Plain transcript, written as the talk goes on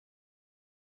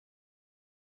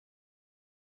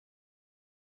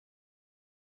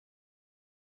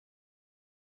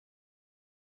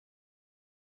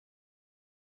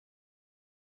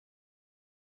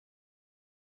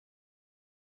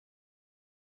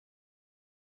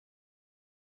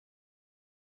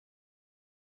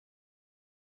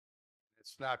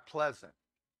It's not pleasant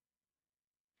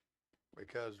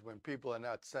because when people are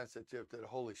not sensitive to the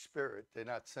Holy Spirit, they're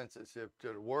not sensitive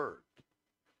to the Word.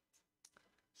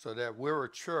 So that we're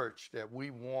a church that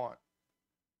we want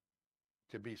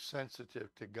to be sensitive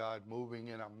to God moving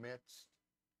in our midst.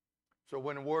 So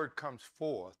when the Word comes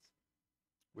forth,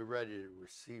 we're ready to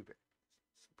receive it.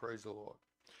 So praise the Lord.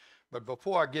 But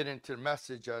before I get into the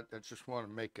message, I just want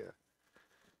to make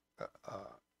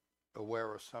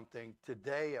aware of something.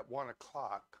 Today at 1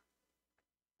 o'clock,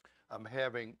 I'm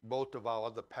having both of our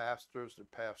other pastors, the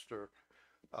pastor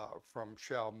from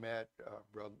Chalmette,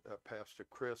 Pastor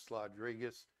Chris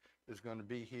Rodriguez is going to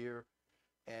be here.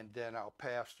 And then our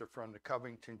pastor from the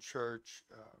Covington Church,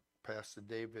 Pastor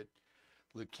David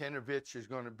Lukinovich is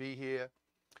going to be here.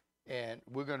 And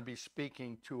we're going to be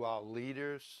speaking to our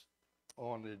leaders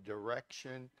on the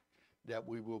direction that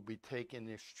we will be taking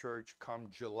this church come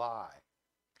July.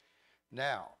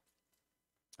 Now,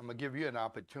 I'm going to give you an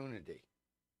opportunity.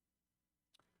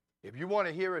 If you want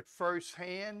to hear it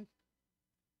firsthand,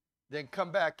 then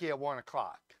come back here at 1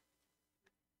 o'clock.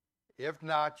 If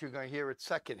not, you're going to hear it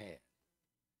secondhand.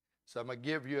 So I'm going to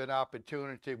give you an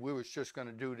opportunity. We was just going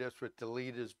to do this with the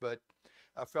leaders, but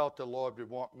I felt the Lord would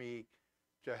want me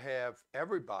to have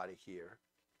everybody here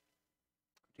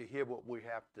to hear what we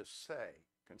have to say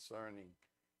concerning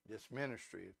this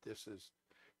ministry. If this is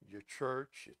your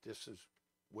church, if this is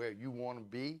where you want to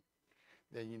be,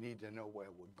 then you need to know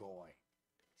where we're going.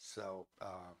 So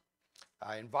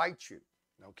I invite you,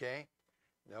 okay?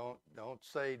 Don't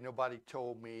say nobody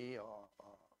told me or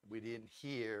we didn't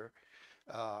hear,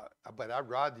 but I'd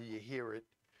rather you hear it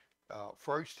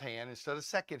firsthand instead of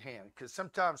secondhand, because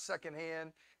sometimes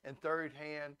secondhand and third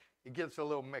hand, it gets a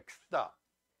little mixed up.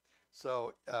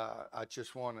 So I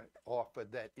just want to offer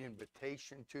that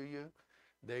invitation to you.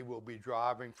 They will be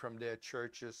driving from their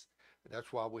churches.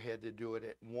 That's why we had to do it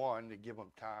at 1 to give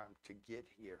them time to get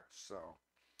here. So,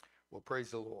 well,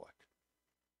 praise the Lord.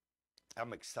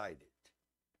 I'm excited.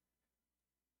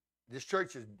 This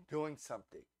church is doing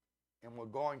something, and we're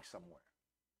going somewhere.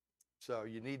 So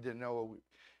you need to know,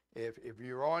 if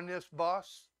you're on this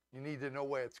bus, you need to know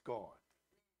where it's going.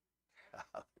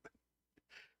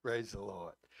 Praise the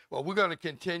Lord. Well, we're going to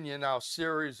continue in our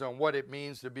series on what it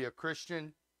means to be a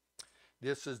Christian.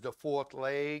 This is the 4th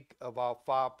leg of our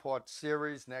 5-part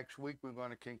series. Next week, we're going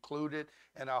to conclude it,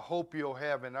 and I hope you'll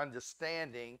have an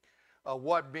understanding of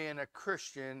what being a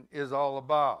Christian is all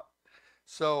about.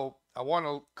 So I want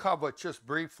to cover just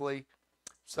briefly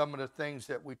some of the things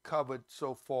that we covered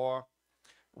so far.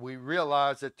 We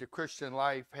realize that the Christian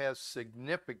life has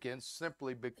significance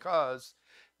simply because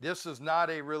this is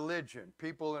not a religion.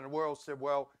 People in the world said,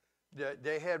 well,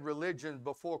 they had religion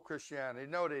before Christianity.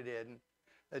 No, they didn't.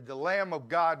 The Lamb of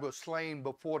God was slain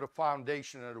before the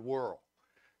foundation of the world.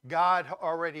 God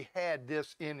already had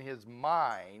this in his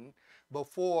mind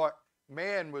before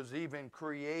man was even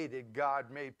created.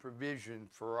 God made provision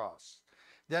for us.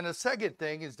 Then the second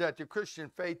thing is that the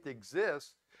Christian faith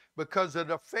exists because of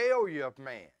the failure of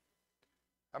man.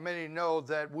 How many know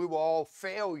that we were all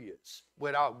failures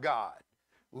without God?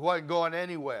 We wasn't going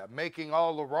anywhere, making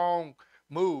all the wrong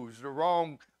moves, the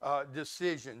wrong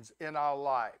decisions in our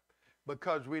life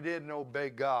because we didn't obey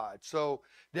God. So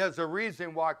there's a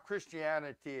reason why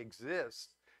Christianity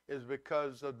exists, is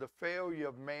because of the failure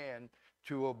of man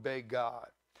to obey God.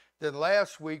 Then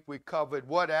last week we covered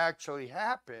what actually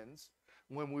happens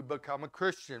when we become a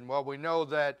Christian. Well, we know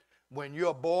that when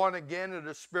you're born again of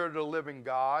the Spirit of the living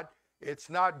God, it's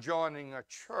not joining a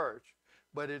church,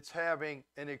 but it's having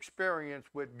an experience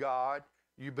with God.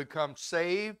 You become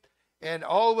saved, and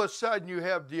all of a sudden you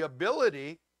have the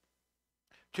ability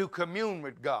to commune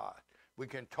with God. We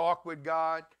can talk with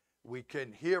God. We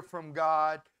can hear from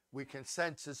God. We can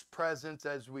sense his presence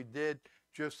as we did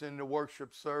just in the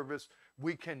worship service.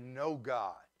 We can know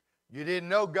God. You didn't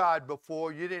know God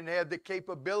before. You didn't have the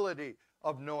capability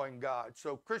of knowing God.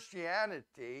 So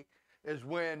Christianity is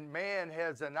when man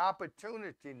has an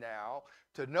opportunity now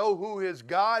to know who his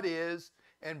God is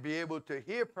and be able to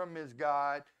hear from his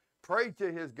God, pray to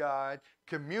his God,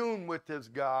 commune with his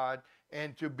God,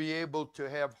 and to be able to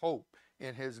have hope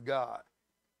in his God.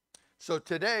 So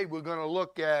today we're going to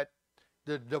look at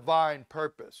the divine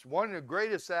purpose. One of the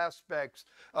greatest aspects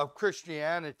of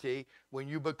Christianity when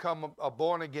you become a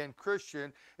born-again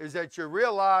Christian is that you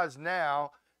realize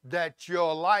now that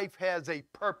your life has a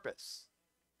purpose.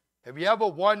 Have you ever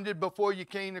wondered before you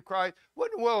came to Christ,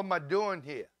 what in the world am I doing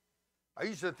here? I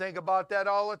used to think about that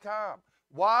all the time.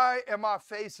 Why am I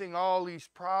facing all these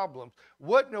problems?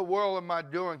 What in the world am I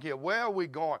doing here? Where are we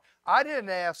going? I didn't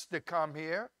ask to come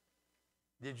here.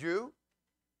 Did you?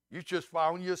 You just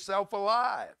found yourself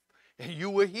alive and you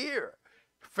were here.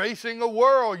 facing a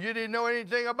world you didn't know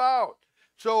anything about.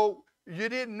 So you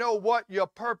didn't know what your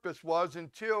purpose was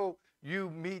until you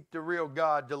meet the real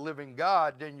God, the living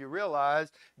God. Then you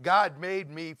realize God made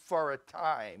me for a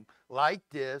time like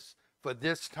this, for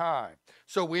this time.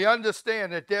 So we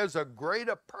understand that there's a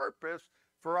greater purpose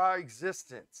for our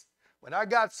existence. When I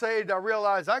got saved, I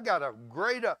realized I got a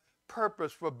greater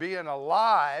purpose for being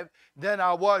alive than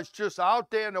I was just out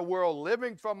there in the world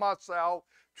living for myself,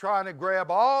 trying to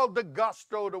grab all the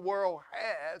gusto the world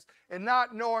has and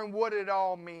not knowing what it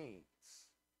all means.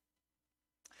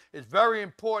 It's very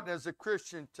important as a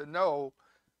Christian to know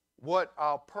what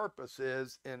our purpose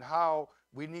is and how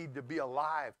we need to be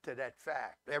alive to that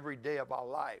fact every day of our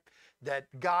life, that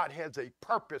God has a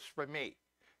purpose for me.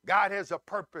 God has a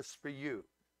purpose for you.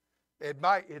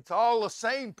 It's all the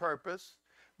same purpose,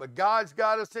 but God's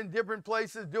got us in different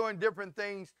places doing different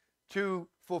things to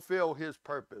fulfill his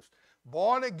purpose.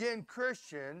 Born again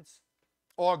Christians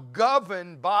are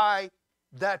governed by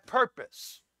that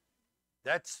purpose.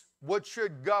 That's what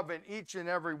should govern each and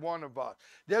every one of us.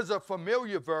 There's a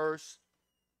familiar verse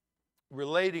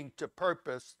relating to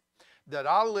purpose that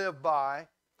I live by.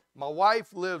 My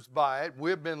wife lives by it.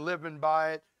 We've been living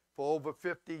by it for over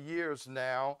 50 years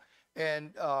now.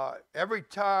 And every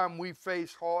time we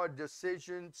face hard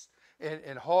decisions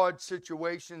and hard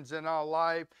situations in our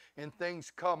life and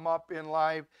things come up in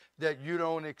life that you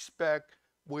don't expect,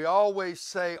 we always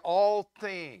say all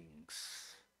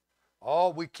things.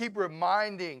 We keep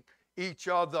reminding each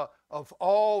other of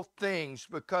all things,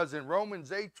 because in Romans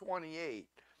 8:28,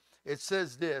 it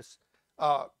says this,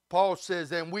 Paul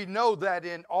says, and we know that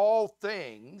in all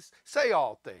things, say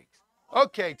all things.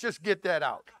 Okay, just get that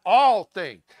out. All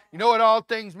things. You know what all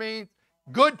things mean?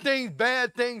 Good things,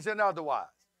 bad things, and otherwise.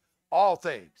 All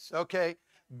things, okay?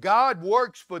 God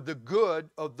works for the good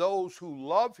of those who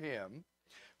love him,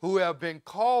 who have been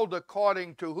called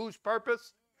according to whose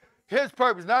purpose? His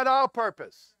purpose, not our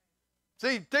purpose.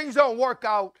 See, things don't work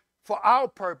out for our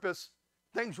purpose.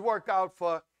 Things work out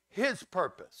for his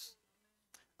purpose,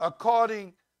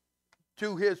 according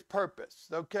to his purpose,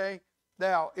 okay?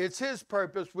 Now, it's his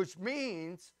purpose, which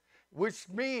means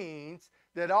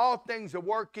that all things are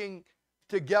working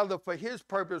together for his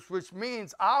purpose, which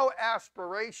means our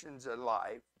aspirations in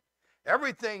life,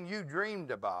 everything you dreamed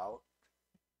about,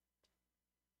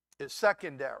 is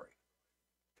secondary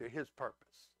to his purpose.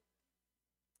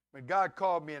 When God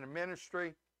called me in the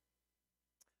ministry,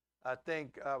 I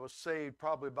think I was saved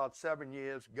probably about 7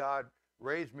 years. God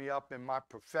raised me up in my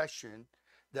profession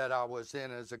that I was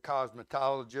in as a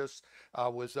cosmetologist. I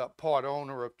was a part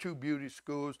owner of 2 beauty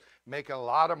schools, making a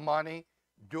lot of money,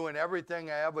 doing everything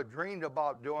I ever dreamed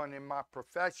about doing in my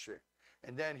profession.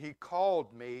 And then he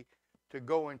called me to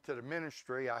go into the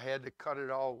ministry. I had to cut it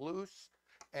all loose.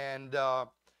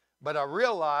 But I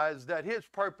realized that his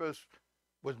purpose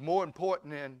was more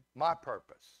important than my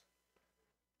purpose.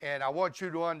 And I want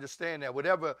you to understand that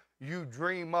whatever you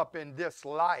dream up in this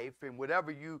life and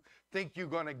whatever you think you're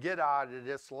going to get out of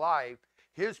this life,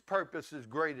 his purpose is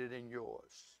greater than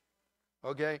yours.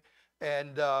 Okay?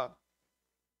 And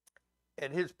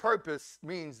his purpose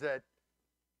means that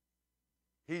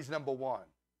he's number one.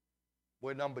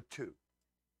 We're number two.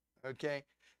 Okay?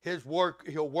 His work,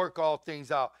 he'll work all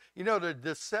things out. You know,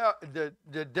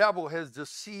 the devil has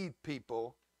deceived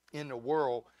people in the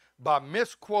world by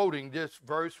misquoting this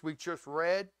verse we just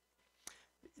read.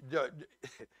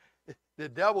 The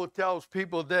devil tells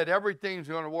people that everything's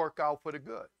going to work out for the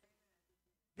good.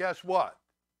 Guess what?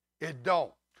 It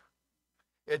don't.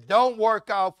 It don't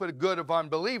work out for the good of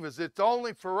unbelievers. It's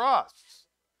only for us.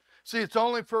 See, it's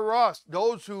only for us,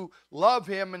 those who love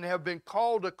him and have been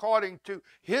called according to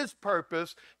his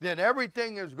purpose. Then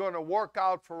everything is going to work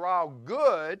out for our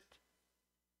good,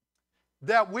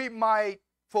 that we might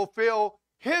fulfill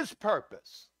his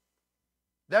purpose.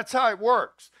 That's how it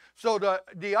works. So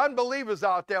the unbelievers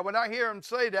out there, when I hear them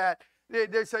say that,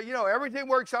 they say, you know, everything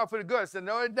works out for the good. I said,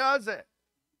 no, it doesn't.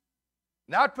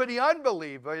 Not for the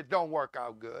unbeliever, it don't work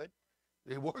out good.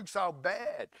 It works out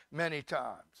bad many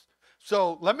times.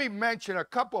 So let me mention a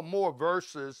couple more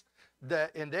verses,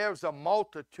 and there's a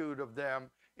multitude of them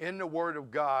in the Word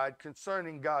of God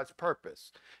concerning God's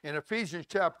purpose. In Ephesians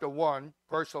chapter 1,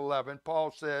 verse 11,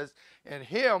 Paul says, in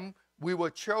him we were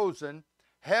chosen,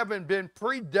 having been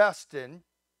predestined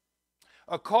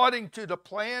according to the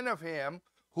plan of him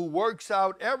who works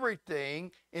out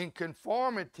everything in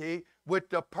conformity with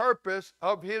the purpose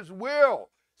of his will.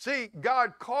 See,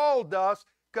 God called us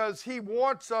because he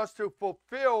wants us to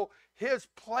fulfill his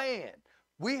plan.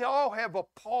 We all have a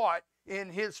part in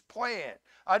his plan.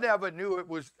 I never knew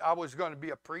I was going to be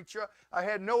a preacher. I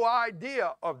had no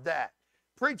idea of that.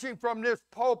 preaching from this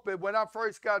pulpit when I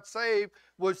first got saved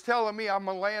was telling me I'm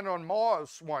going to land on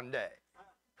Mars one day.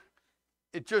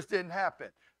 It just didn't happen.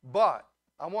 But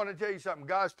I want to tell you something.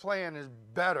 God's plan is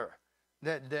better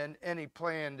than any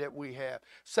plan that we have.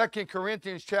 2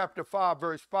 Corinthians chapter 5,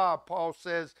 verse 5, Paul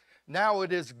says, now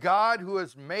it is God who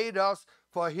has made us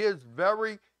for his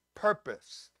very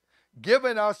purpose,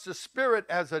 giving us the Spirit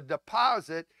as a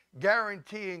deposit,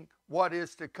 guaranteeing what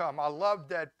is to come. I love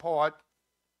that part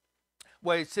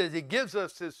where he says he gives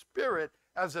us his Spirit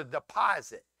as a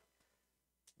deposit.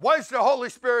 Once the Holy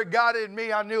Spirit got in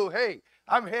me, I knew, hey,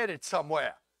 I'm headed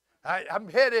somewhere. I'm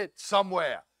headed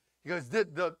somewhere because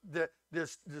the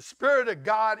Spirit of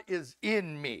God is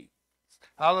in me.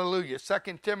 Hallelujah.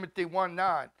 2 Timothy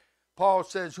 1:9, Paul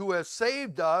says, who has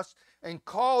saved us and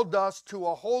called us to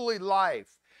a holy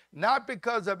life, not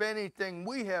because of anything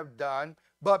we have done,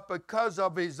 but because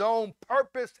of his own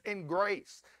purpose and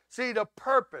grace. See, the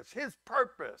purpose, his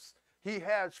purpose he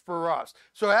has for us.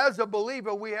 So as a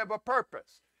believer, we have a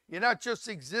purpose. You're not just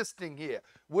existing here.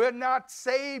 We're not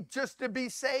saved just to be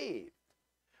saved.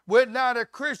 We're not a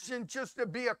Christian just to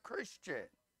be a Christian.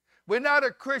 We're not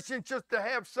a Christian just to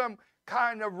have some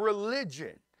kind of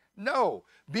religion. No,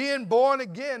 being born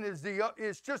again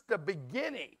is just the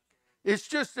beginning. It's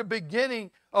just the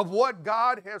beginning of what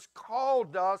God has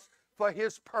called us for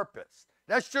his purpose.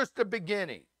 That's just the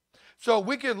beginning. So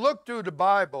we can look through the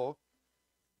Bible.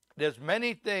 There's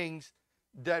many things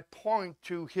that point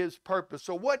to his purpose.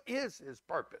 So what is his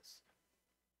purpose?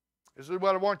 This is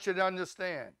what I want you to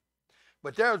understand.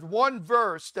 But there's one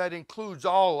verse that includes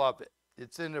all of it.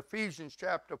 It's in Ephesians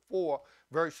chapter 4,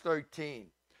 verse 13.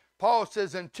 Paul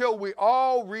says, until we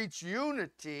all reach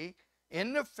unity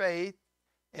in the faith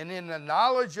and in the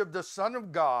knowledge of the Son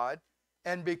of God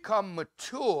and become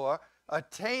mature,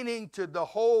 attaining to the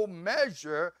whole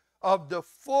measure of the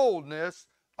fullness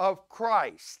of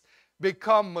Christ.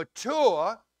 Become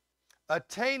mature,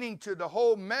 attaining to the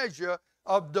whole measure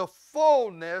of the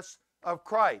fullness of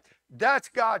Christ. That's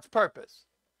God's purpose,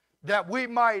 that we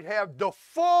might have the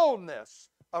fullness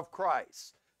of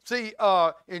Christ. See,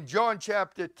 in John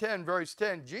chapter 10, verse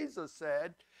 10, Jesus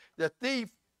said, the thief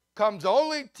comes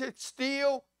only to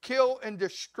steal, kill, and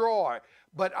destroy.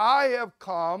 But I have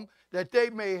come that they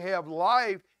may have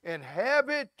life and have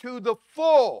it to the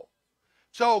full.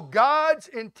 So God's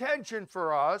intention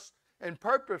for us and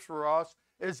purpose for us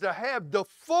is to have the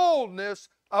fullness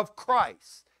of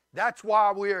Christ. That's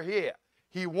why we're here.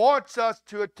 He wants us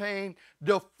to attain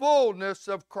the fullness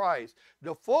of Christ.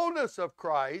 The fullness of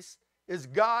Christ is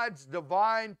God's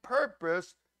divine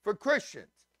purpose for Christians.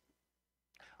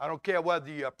 I don't care whether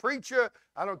you're a preacher.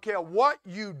 I don't care what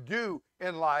you do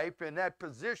in life, in that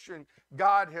position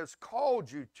God has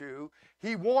called you to.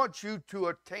 He wants you to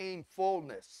attain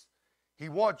fullness. He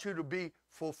wants you to be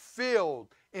fulfilled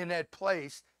in that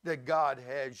place that God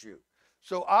has you.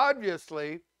 So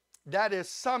obviously, that is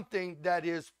something that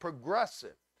is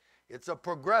progressive. It's a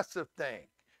progressive thing.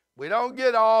 We don't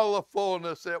get all the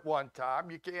fullness at one time.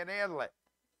 You can't handle it.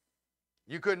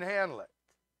 You couldn't handle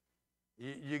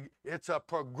it. It's a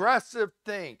progressive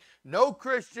thing. No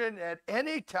Christian at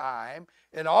any time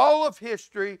in all of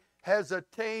history has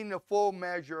attained the full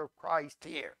measure of Christ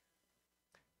here.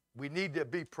 We need to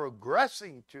be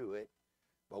progressing to it,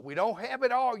 but we don't have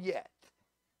it all yet.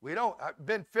 We don't. I've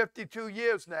been 52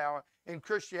 years now in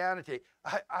Christianity.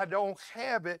 I don't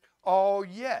have it all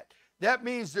yet. That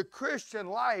means the Christian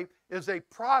life is a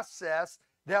process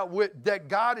that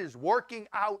God is working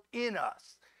out in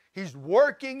us. He's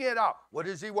working it out. What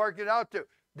does he work it out to?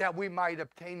 That we might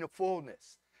obtain the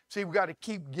fullness. See, we've got to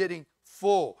keep getting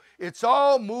full. It's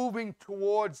all moving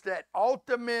towards that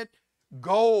ultimate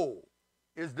goal,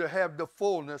 is to have the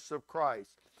fullness of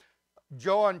Christ.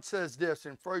 John says this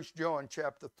in 1 John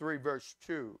chapter 3, verse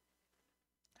 2.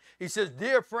 He says,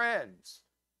 dear friends,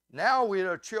 now we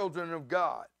are children of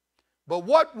God, but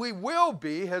what we will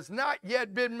be has not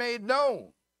yet been made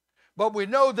known. But we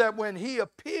know that when he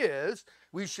appears,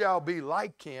 we shall be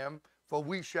like him, for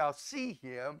we shall see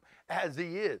him as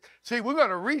he is. See, we're going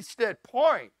to reach that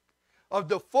point of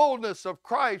the fullness of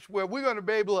Christ where we're going to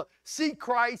be able to see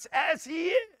Christ as he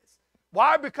is.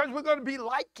 Why? Because we're going to be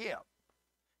like him.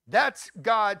 That's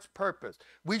God's purpose.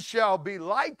 We shall be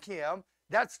like him.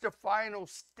 That's the final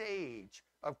stage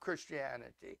of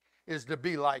Christianity, is to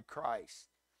be like Christ.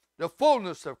 The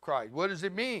fullness of Christ. What does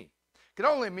it mean? It can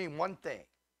only mean one thing.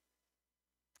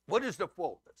 What is the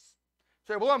fullness?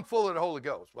 Say, well, I'm full of the Holy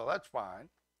Ghost. Well, that's fine.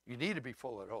 You need to be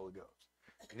full of the Holy Ghost.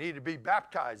 You need to be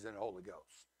baptized in the Holy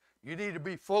Ghost. You need to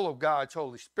be full of God's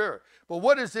Holy Spirit. But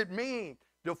what does it mean,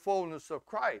 the fullness of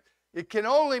Christ? It can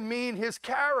only mean his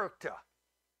character.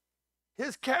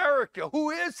 His character. Who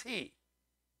is he?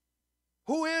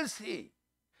 Who is he?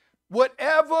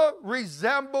 Whatever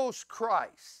resembles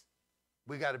Christ,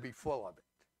 we got to be full of it.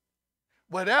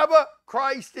 Whatever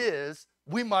Christ is,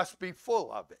 we must be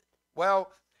full of it.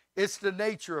 Well, it's the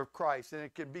nature of Christ, and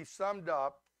it can be summed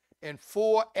up in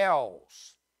 4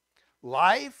 L's.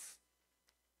 Life,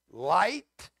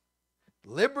 light,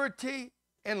 liberty,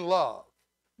 and love.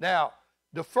 Now,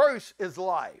 the first is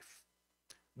life.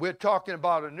 We're talking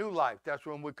about a new life. That's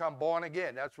when we become born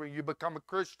again. That's when you become a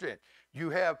Christian. You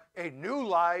have a new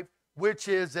life, which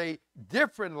is a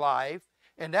different life,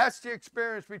 and that's the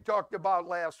experience we talked about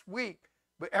last week.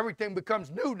 But everything becomes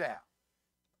new now.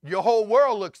 Your whole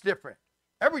world looks different.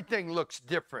 Everything looks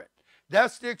different.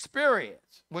 That's the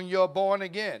experience when you're born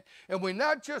again. And we're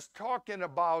not just talking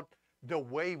about the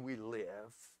way we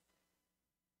live.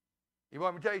 You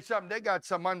want me to tell you something? They got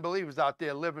some unbelievers out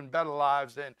there living better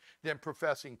lives than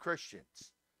professing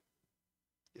Christians.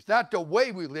 It's not the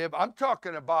way we live. I'm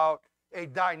talking about a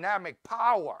dynamic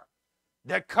power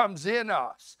that comes in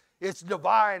us. It's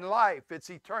divine life. It's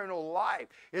eternal life.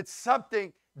 It's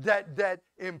something that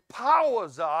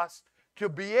empowers us to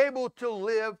be able to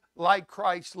live like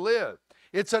Christ lived.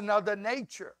 It's another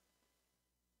nature.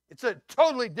 It's a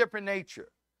totally different nature,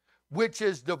 which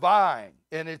is divine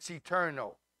and it's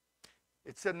eternal.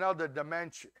 It's another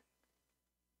dimension.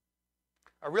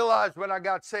 I realized when I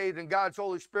got saved and God's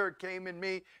Holy Spirit came in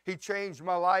me, He changed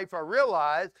my life. I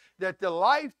realized that the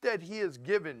life that He has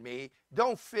given me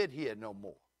don't fit here no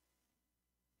more.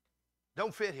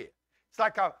 Don't fit here. It's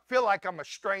like I feel like I'm a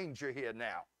stranger here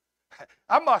now.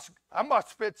 I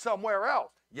must fit somewhere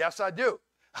else. Yes, I do.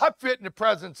 I fit in the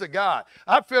presence of God.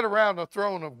 I fit around the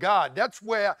throne of God. That's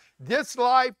where this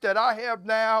life that I have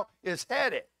now is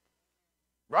headed.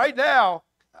 Right now,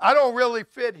 I don't really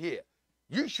fit here.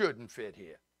 You shouldn't fit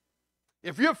here.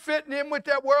 If you're fitting in with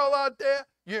that world out there,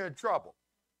 you're in trouble.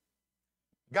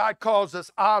 God calls us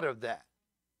out of that.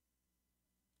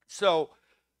 So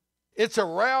it's a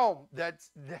realm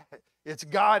it's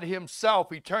God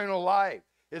Himself, eternal life.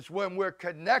 It's when we're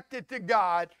connected to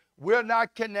God, we're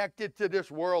not connected to this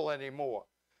world anymore.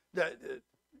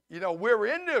 We're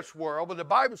in this world, but the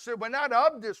Bible said we're not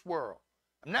of this world.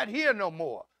 I'm not here no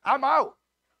more. I'm out.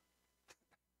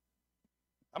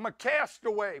 I'm a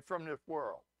castaway from this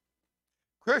world.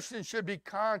 Christians should be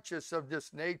conscious of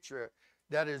this nature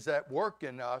that is at work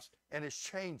in us and is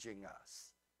changing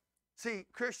us. See,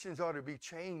 Christians ought to be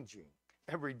changing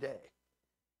every day.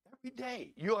 Every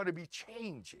day, you ought to be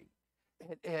changing.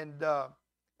 And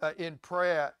in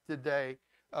prayer today,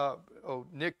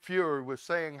 Nick Fury was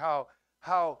saying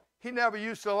how he never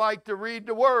used to like to read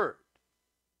the Word.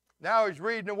 Now he's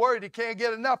reading the Word, he can't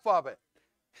get enough of it.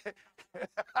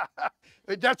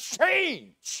 That's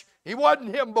change. He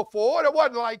wasn't him before. It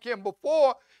wasn't like him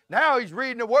before. Now he's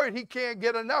reading the Word, he can't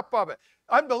get enough of it.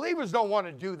 Unbelievers don't want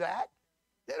to do that.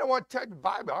 They don't want to touch the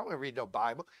Bible. I don't want to read no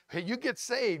Bible. Hey, you get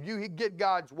saved, you get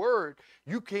God's Word,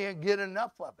 you can't get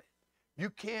enough of it. You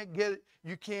can't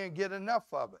get enough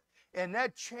of it. And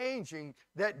that changing,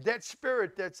 that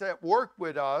spirit that's at work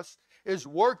with us is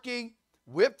working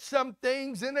with some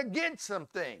things and against some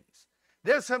things.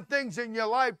 There's some things in your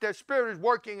life that spirit is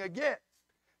working against.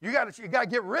 You got to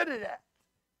get rid of that.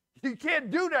 You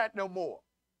can't do that no more.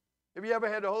 Have you ever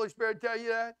had the Holy Spirit tell you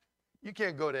that? You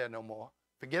can't go there no more.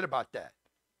 Forget about that.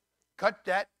 Cut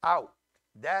that out.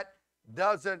 That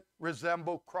doesn't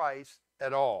resemble Christ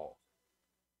at all.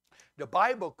 The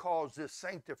Bible calls this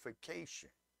sanctification,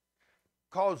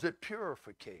 calls it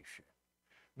purification.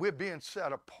 We're being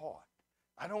set apart.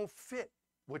 I don't fit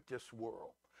with this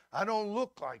world. I don't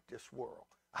look like this world.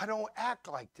 I don't act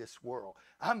like this world.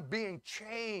 I'm being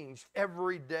changed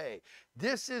every day.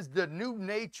 This is the new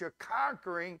nature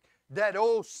conquering that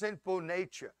old sinful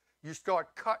nature. You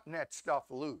start cutting that stuff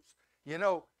loose. You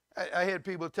know, I had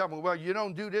people tell me, well, you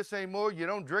don't do this anymore. You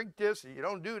don't drink this. You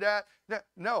don't do that.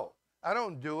 No, I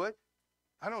don't do it.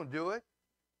 I don't do it.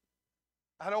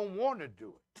 I don't want to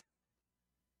do it.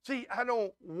 See, I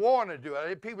don't want to do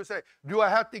it. People say, do I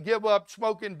have to give up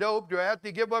smoking dope? Do I have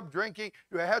to give up drinking?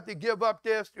 Do I have to give up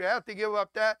this? Do I have to give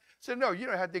up that? I said, no, you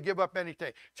don't have to give up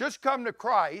anything. Just come to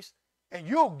Christ and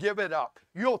you'll give it up.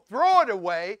 You'll throw it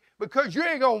away because you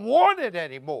ain't going to want it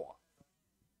anymore.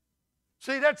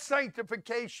 See, that's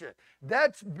sanctification.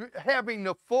 That's having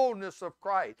the fullness of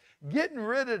Christ. Getting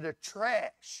rid of the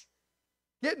trash.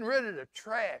 Getting rid of the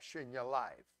trash in your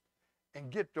life and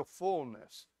get the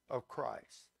fullness of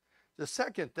Christ. The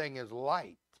second thing is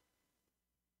light.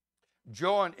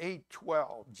 John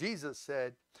 8:12, Jesus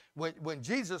said, when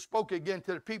Jesus spoke again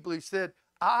to the people, he said,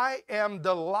 I am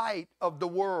the light of the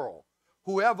world.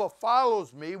 Whoever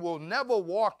follows me will never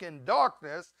walk in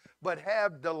darkness, but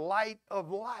have the light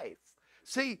of life.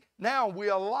 See, now we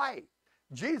are light.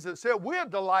 Jesus said we're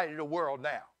the light of the world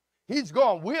now. He's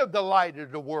gone. We're the light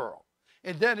of the world.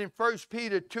 And then in 1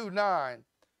 Peter 2:9,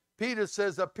 Peter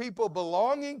says, a people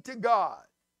belonging to God,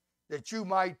 that you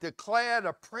might declare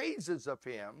the praises of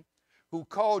him who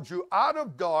called you out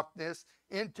of darkness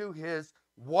into his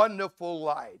wonderful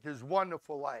light, his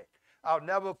wonderful light. I'll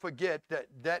never forget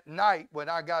that night when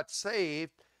I got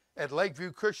saved at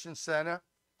Lakeview Christian Center,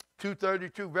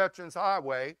 232 Veterans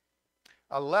Highway.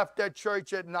 I left that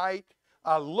church at night.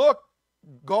 I looked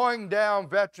going down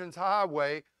Veterans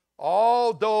Highway,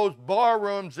 all those bar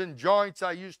rooms and joints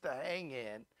I used to hang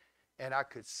in, and I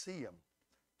could see them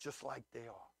just like they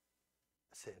are.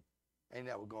 I said, ain't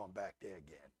never going back there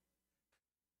again.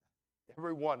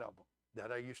 Every one of them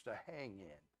that I used to hang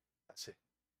in, I said,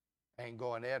 I ain't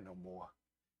going there no more.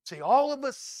 See, all of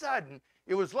a sudden,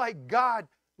 it was like God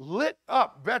lit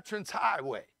up Veterans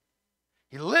Highway.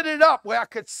 He lit it up where I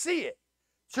could see it,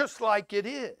 just like it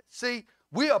is. See,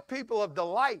 we are people of the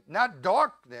light, not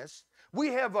darkness. We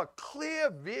have a clear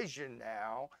vision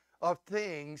now of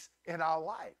things in our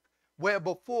life, where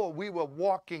before we were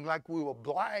walking like we were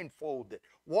blindfolded,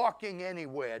 walking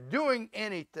anywhere, doing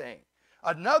anything.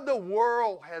 Another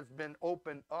world has been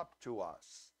opened up to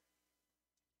us.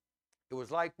 It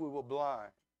was like we were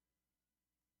blind,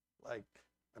 like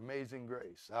Amazing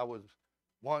Grace. I was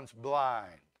once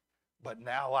blind, but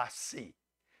now I see.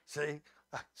 See?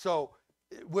 So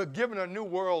we're given a new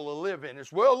world to live in.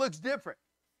 This world looks different.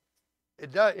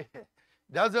 It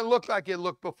doesn't look like it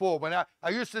looked before. When I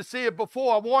used to see it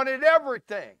before, I wanted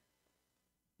everything.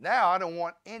 Now I don't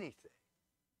want anything.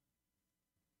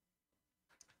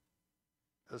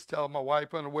 I was telling my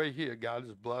wife on the way here, God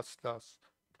has blessed us.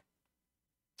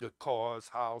 The cars,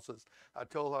 houses. I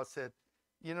told her, I said,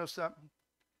 you know something?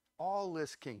 All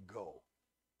this can go.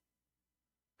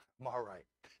 I'm all right.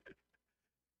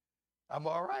 I'm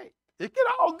all right. It can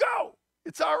all go.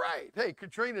 It's all right. Hey,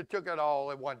 Katrina took it all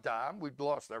at one time. We've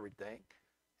lost everything.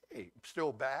 Hey, I'm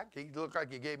still back. He looked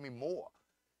like he gave me more.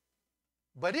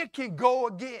 But it can go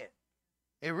again.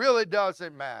 It really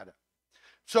doesn't matter.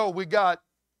 So we got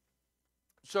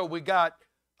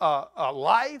a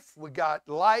life. We got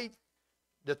light.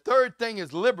 The third thing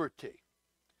is liberty.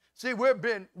 See, we've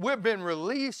been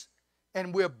released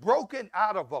and we're broken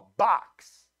out of a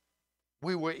box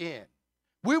we were in.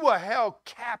 We were held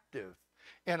captive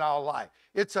in our life.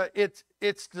 It's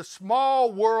the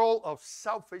small world of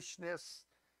selfishness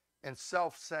and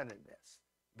self-centeredness.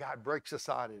 God breaks us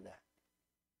out of that.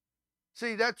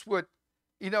 See, that's what,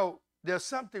 there's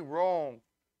something wrong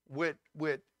with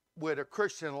a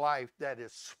Christian life that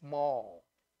is small.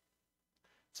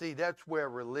 See, that's where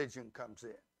religion comes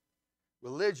in.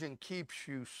 Religion keeps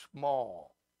you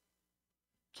small,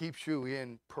 keeps you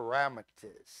in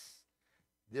parameters.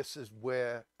 This is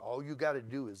where all you got to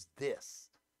do is this,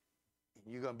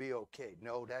 and you're going to be okay.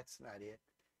 No, that's not it.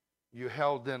 You're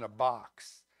held in a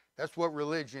box. That's what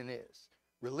religion is.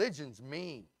 Religion's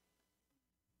mean.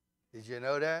 Did you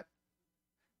know that?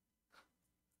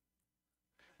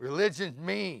 Religion's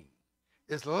mean.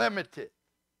 It's limited.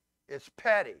 It's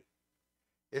petty.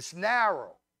 It's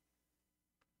narrow.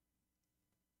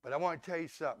 But I want to tell you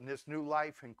something. This new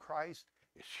life in Christ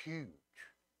is huge.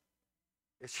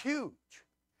 It's huge.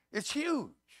 It's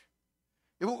huge.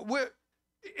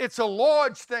 It's a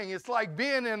large thing. It's like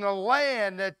being in a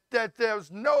land that there's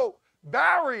no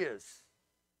barriers.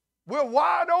 We're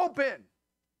wide open.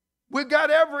 We got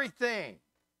everything.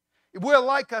 We're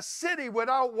like a city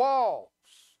without walls.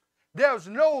 There's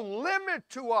no limit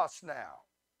to us now.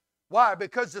 Why?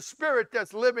 Because the spirit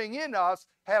that's living in us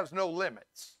has no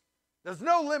limits. There's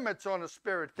no limits on the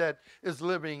spirit that is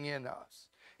living in us.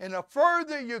 And the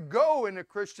further you go in the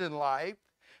Christian life,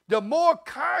 the more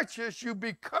conscious you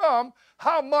become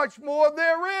how much more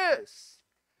there is.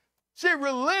 See,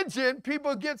 religion,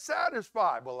 people get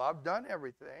satisfied. Well, I've done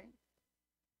everything.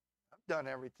 I've done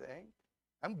everything.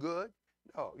 I'm good.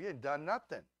 No, you ain't done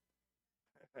nothing.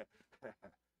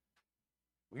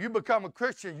 When you become a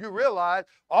Christian, you realize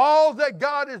all that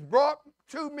God has brought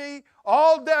to me,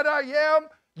 all that I am,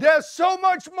 there's so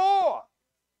much more.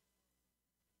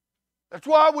 That's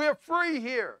why we're free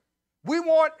here. We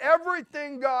want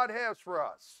everything God has for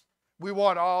us. We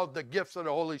want all the gifts of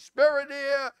the Holy Spirit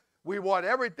here. We want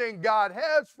everything God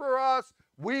has for us.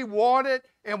 We want it,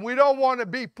 and we don't want to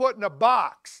be put in a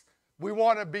box. We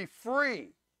want to be free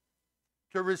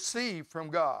to receive from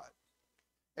God.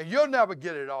 And you'll never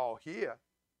get it all here.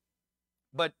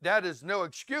 But that is no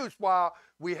excuse why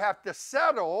we have to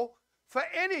settle for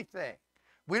anything.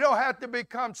 We don't have to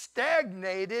become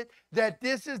stagnated that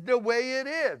this is the way it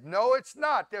is. No, it's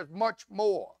not. There's much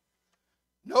more.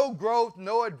 No growth,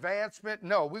 no advancement.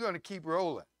 No, we're going to keep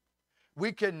rolling.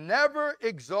 We can never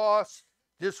exhaust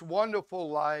this wonderful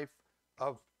life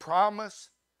of promise,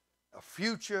 a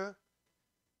future,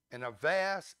 and a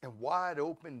vast and wide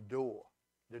open door.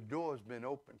 The door has been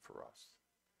open for us.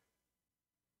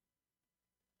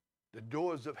 The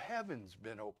doors of heaven's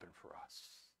been open for us.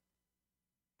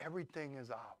 Everything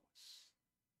is ours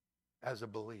as a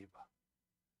believer.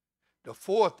 The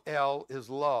fourth L is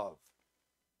love.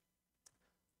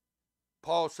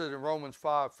 Paul said in Romans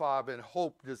 5:5, and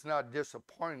hope does not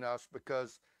disappoint us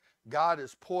because God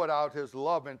has poured out his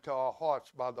love into our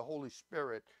hearts by the Holy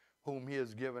Spirit whom he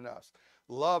has given us.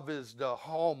 Love is the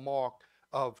hallmark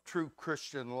of true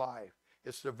Christian life.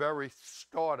 It's the very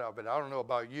start of it. I don't know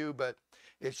about you, but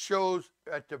it shows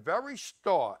at the very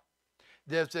start,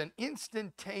 there's an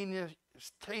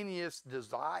instantaneous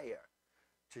desire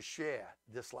to share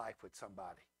this life with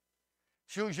somebody.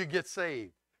 As soon as you get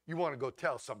saved, you want to go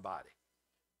tell somebody,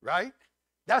 right?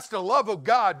 That's the love of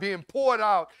God being poured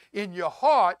out in your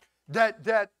heart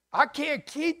that I can't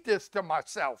keep this to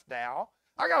myself now.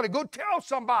 I got to go tell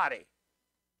somebody.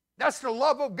 That's the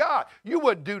love of God. You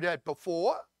wouldn't do that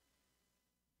before.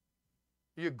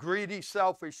 You greedy,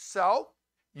 selfish self.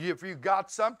 If you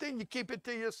got something, you keep it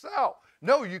to yourself.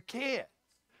 No, you can't.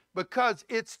 Because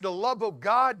it's the love of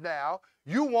God now.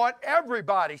 You want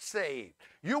everybody saved.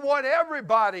 You want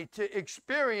everybody to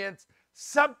experience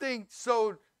something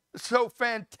so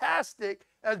fantastic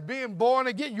as being born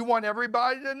again. You want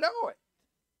everybody to know it.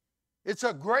 It's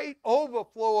a great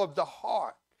overflow of the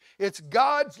heart. It's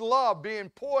God's love being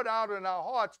poured out in our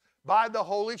hearts by the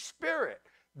Holy Spirit.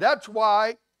 That's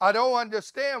why I don't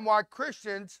understand why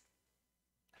Christians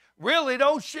really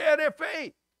don't share their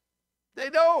faith. They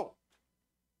don't.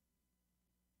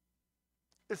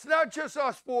 It's not just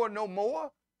us four no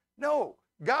more. No,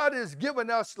 God has given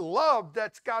us love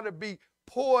that's got to be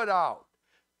poured out.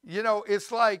 You know,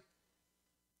 it's like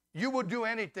you will do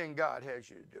anything God has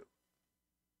you to do.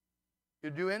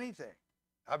 You'll do anything.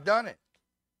 I've done it.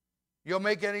 You'll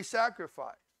make any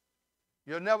sacrifice.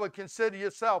 You'll never consider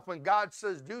yourself. When God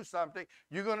says do something,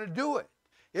 you're going to do it.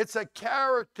 It's a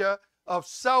character of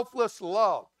selfless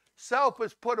love. Self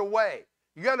is put away.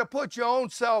 You got to put your own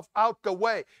self out the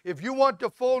way. If you want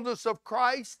the fullness of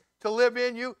Christ to live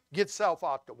in you, get self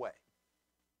out the way.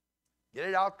 Get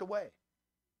it out the way.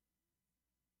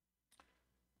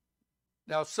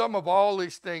 Now, some of all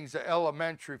these things are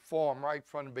elementary form right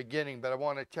from the beginning, but I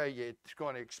want to tell you it's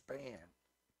going to expand.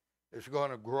 It's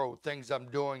going to grow. Things I'm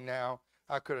doing now,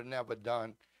 I could have never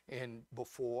done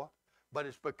before, but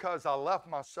it's because I left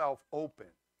myself open.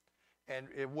 And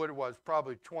what it was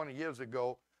probably 20 years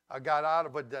ago, I got out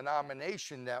of a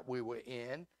denomination that we were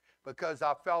in because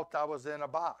I felt I was in a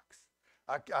box.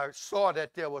 I saw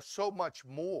that there was so much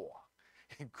more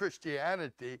in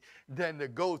Christianity than to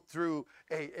go through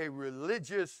a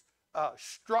religious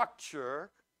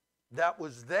structure that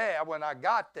was there when I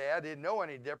got there. I didn't know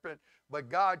any different, but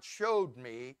God showed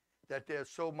me that there's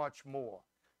so much more.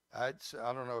 I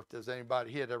don't know if there's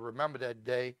anybody here that remember that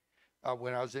day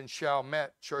when I was in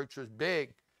Chalmette. Church was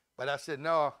big, but I said,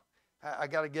 no, I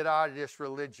got to get out of this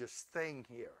religious thing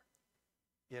here.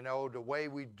 You know, the way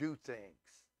we do things.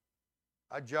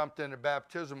 I jumped in the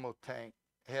baptismal tank.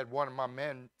 I had one of my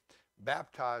men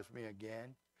baptize me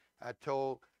again. I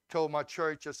told my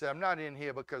church, I said, I'm not in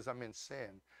here because I'm in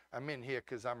sin. I'm in here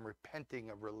because I'm repenting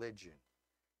of religion.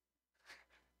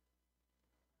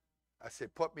 I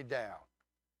said, put me down.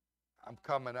 I'm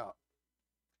coming up.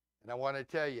 And I want to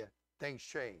tell you, things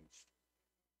changed.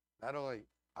 Not only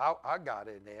I got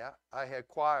in there, I had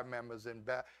choir members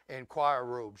in choir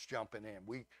robes jumping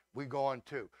in. We going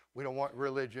too. We don't want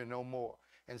religion no more.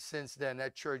 And since then,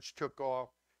 that church took off.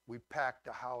 We packed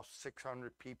the house,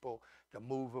 600 people. The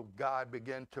move of God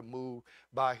began to move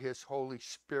by his Holy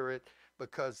Spirit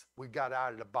because we got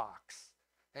out of the box.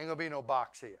 Ain't going to be no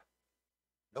box here.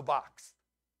 No box.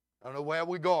 I don't know where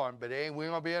we're going, but we ain't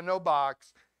going to be in no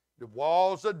box. The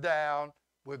walls are down.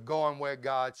 We're going where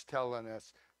God's telling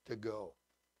us to go.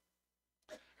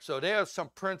 So there are some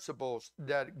principles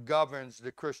that governs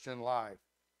the Christian life.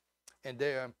 And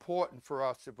they are important for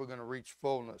us if we're going to reach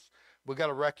fullness. We've got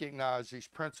to recognize these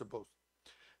principles.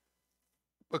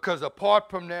 Because apart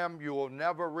from them, you will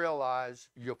never realize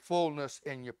your fullness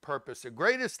and your purpose. The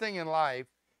greatest thing in life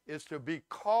is to be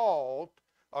called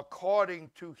according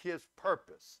to his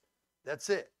purpose. That's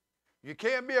it. You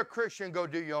can't be a Christian and go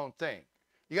do your own thing.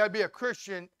 You got to be a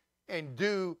Christian and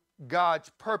do God's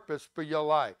purpose for your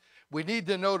life. We need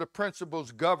to know the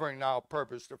principles governing our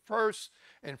purpose. The first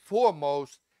and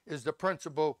foremost is the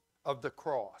principle of the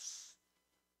cross.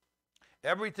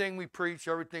 Everything we preach,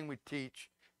 everything we teach,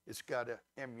 it's got to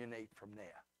emanate from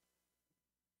there.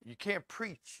 You can't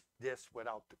preach this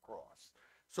without the cross.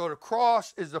 So the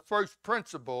cross is the first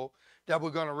principle that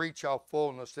we're going to reach our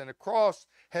fullness. And the cross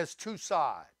has two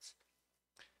sides.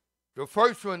 The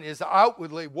first one is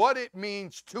outwardly what it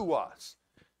means to us.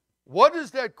 What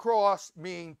does that cross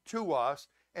mean to us?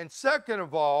 And second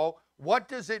of all, what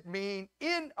does it mean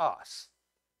in us?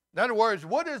 In other words,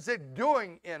 what is it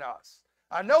doing in us?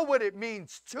 I know what it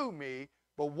means to me,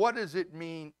 but what does it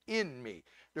mean in me?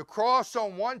 The cross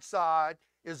on one side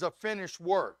is a finished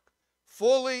work,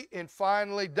 fully and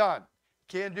finally done.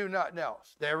 Can't do nothing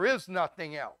else. There is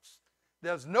nothing else.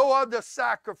 There's no other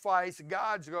sacrifice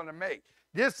God's going to make.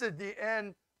 This is the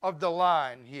end of the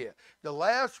line here. The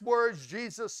last words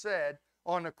Jesus said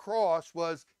on the cross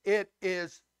was, "It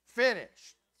is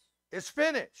finished." It's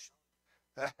finished.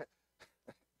 I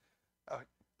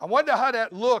wonder how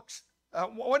that looks. I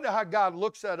wonder how God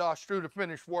looks at us through the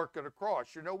finished work of the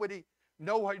cross. You know what you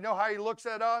know how he looks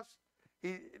at us?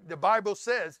 The Bible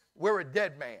says we're a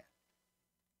dead man.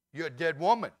 You're a dead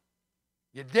woman.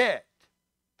 You're dead.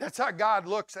 That's how God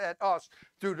looks at us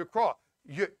through the cross.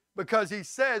 Because he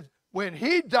says when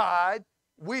he died,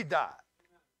 we died.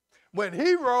 When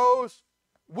he rose,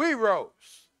 we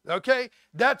rose. Okay?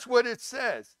 That's what it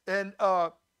says. And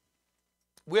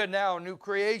we're now a new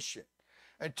creation.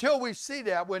 Until we see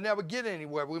that, we'll never get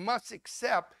anywhere. We must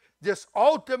accept this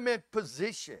ultimate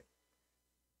position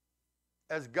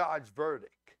as God's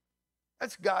verdict.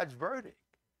 That's God's verdict.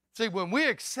 See, when we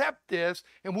accept this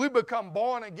and we become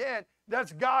born again,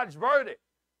 that's God's verdict.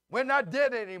 We're not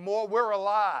dead anymore. We're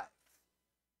alive.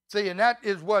 See, and that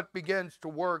is what begins to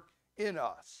work in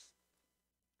us.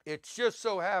 It just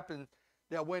so happens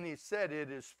that when he said it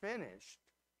is finished,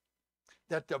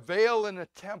 that the veil in the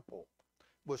temple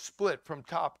was split from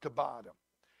top to bottom.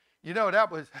 You know,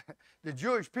 that was, the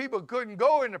Jewish people couldn't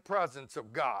go in the presence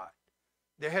of God.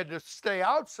 They had to stay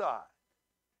outside.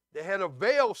 They had a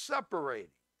veil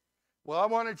separating. Well, I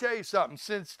want to tell you something.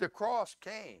 Since the cross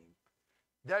came,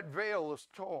 that veil is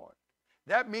torn.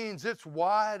 That means it's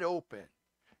wide open.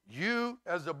 You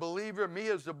as a believer, me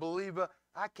as a believer,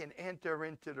 I can enter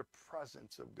into the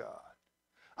presence of God.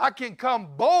 I can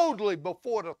come boldly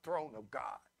before the throne of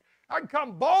God. I can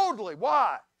come boldly.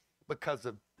 Why? Because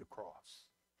of the cross.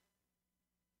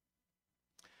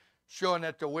 Showing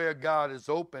that the way of God is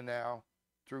open now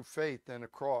through faith in the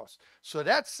cross. So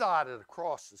that side of the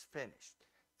cross is finished.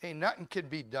 Ain't nothing can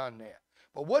be done there.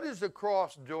 But what is the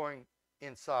cross doing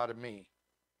inside of me?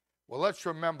 Well, let's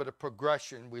remember the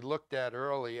progression we looked at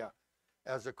earlier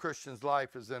as a Christian's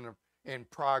life is in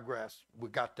progress. We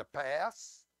got the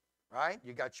past, right?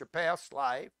 You got your past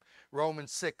life.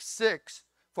 Romans 6:6,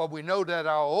 for we know that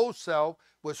our old self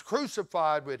was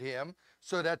crucified with him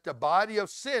so that the body of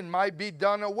sin might be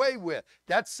done away with.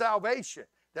 That's salvation.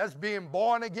 That's being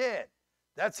born again.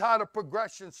 That's how the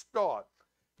progression starts.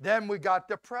 Then we got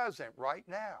the present right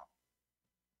now.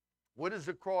 What is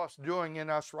the cross doing in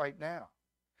us right now?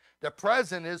 The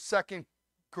present is 2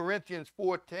 Corinthians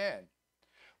 4:10.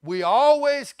 We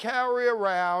always carry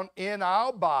around in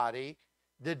our body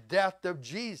the death of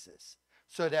Jesus,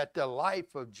 so that the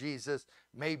life of Jesus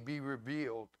may be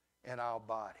revealed in our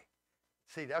body.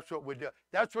 See, that's what we're doing.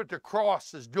 That's what the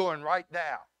cross is doing right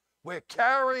now. We're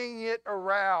carrying it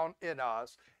around in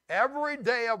us every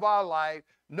day of our life,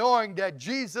 knowing that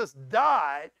Jesus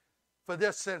died for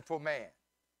this sinful man,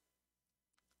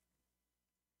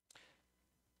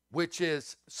 which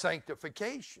is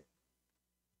sanctification.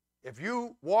 If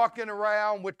you walking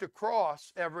around with the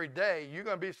cross every day, you're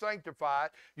going to be sanctified.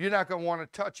 You're not going to want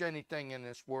to touch anything in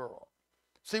this world.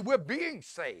 See, we're being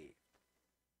saved.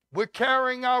 We're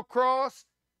carrying our cross.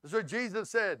 That's what Jesus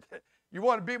said. You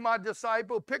want to be my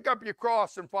disciple? Pick up your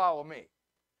cross and follow me.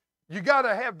 You got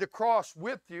to have the cross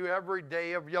with you every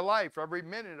day of your life, every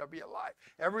minute of your life.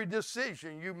 Every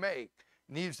decision you make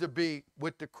needs to be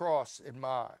with the cross in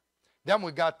mind. Then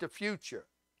we got the future.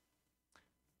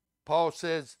 Paul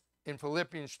says in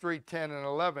Philippians 3:10 and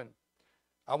 11,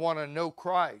 I want to know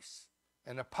Christ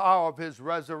and the power of his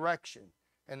resurrection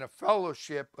and the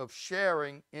fellowship of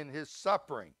sharing in his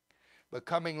suffering,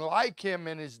 becoming like him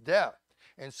in his death,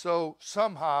 and so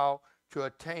somehow to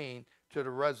attain to the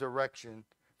resurrection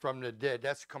from the dead.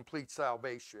 That's complete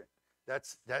salvation.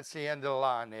 That's the end of the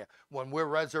line there. When we're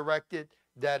resurrected,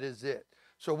 that is it.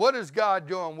 So what is God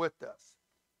doing with us?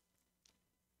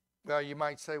 Well, you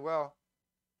might say, well,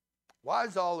 why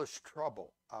is all this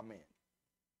trouble I'm in,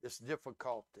 this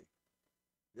difficulty?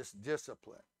 this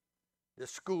discipline,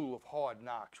 this school of hard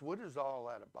knocks. What is all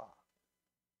that about?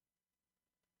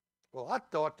 Well, I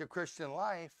thought the Christian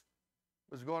life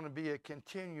was going to be a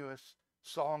continuous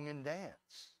song and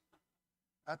dance.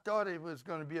 I thought it was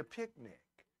going to be a picnic.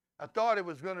 I thought it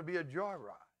was going to be a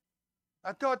joyride.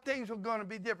 I thought things were going to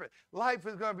be different. Life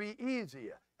is going to be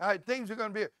easier. All right, things are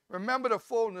going to be. Remember, the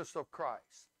fullness of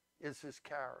Christ is his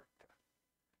character.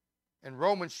 In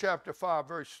Romans chapter 5,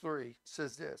 verse 3, it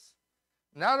says this: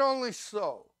 not only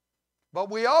so, but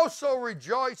we also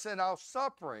rejoice in our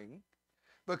suffering,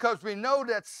 because we know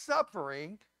that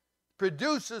suffering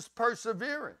produces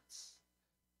perseverance.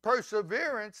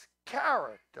 Perseverance,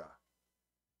 character.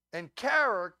 And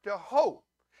character, hope.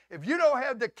 If you don't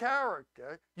have the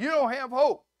character, you don't have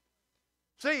hope.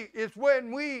 See, it's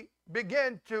when we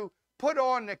begin to put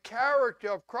on the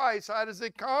character of Christ. How does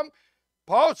it come?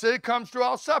 Paul said it comes through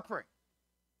our suffering.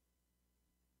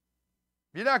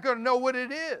 You're not going to know what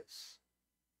it is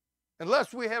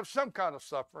unless we have some kind of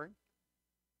suffering.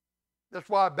 That's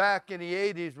why back in the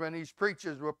 80s, when these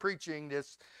preachers were preaching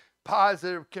this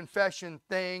positive confession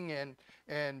thing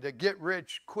and the get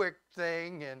rich quick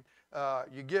thing, and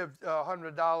you give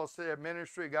 $100 to their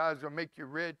ministry, God's going to make you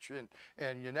rich,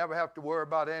 and you never have to worry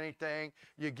about anything.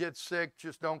 You get sick,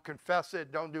 just don't confess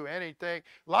it, don't do anything.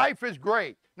 Life is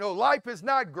great. No, life is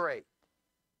not great.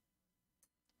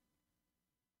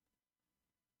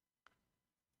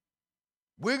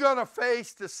 We're going to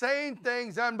face the same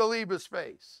things unbelievers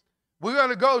face. We're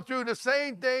going to go through the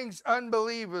same things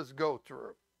unbelievers go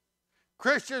through.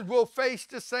 Christians will face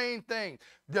the same thing.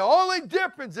 The only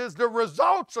difference is the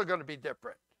results are going to be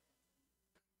different.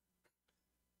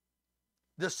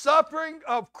 The suffering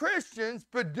of Christians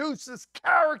produces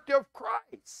character of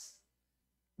Christ.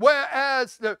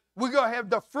 Whereas we're going to have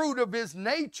the fruit of his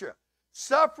nature.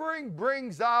 Suffering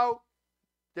brings out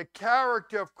the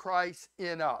character of Christ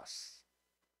in us.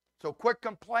 So quit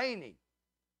complaining.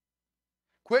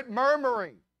 Quit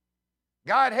murmuring.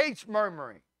 God hates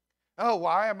murmuring. Oh,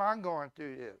 why am I going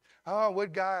through this? Oh,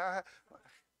 what God?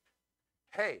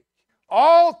 Hey,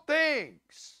 all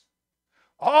things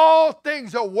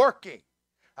are working.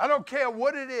 I don't care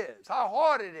what it is, how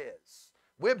hard it is.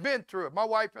 We've been through it. My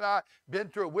wife and I have been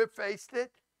through it. We've faced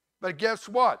it. But guess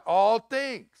what? All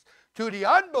things. To the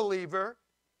unbeliever,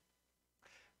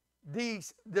 the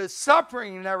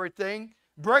suffering and everything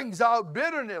brings out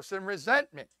bitterness and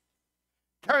resentment.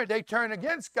 They turn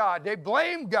against God. They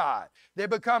blame God. They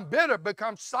become bitter,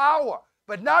 become sour,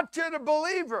 but not to the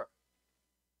believer.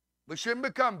 We shouldn't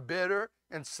become bitter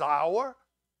and sour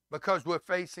because we're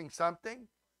facing something.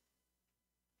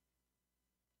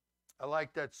 I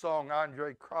like that song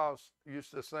Andre Krauss used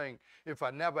to sing, if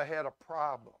I never had a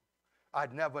problem,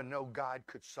 I'd never know God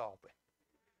could solve it.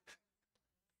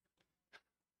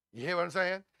 You hear what I'm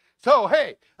saying? So,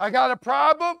 hey, I got a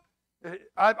problem.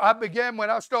 I began, when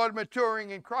I started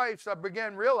maturing in Christ, I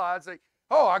began realizing,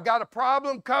 oh, I got a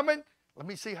problem coming. Let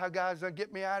me see how God's going to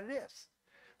get me out of this.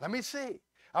 Let me see.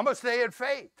 I'm going to stay in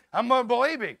faith. I'm going to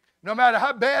believe him. No matter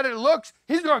how bad it looks,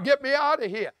 he's going to get me out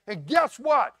of here. And guess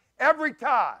what? Every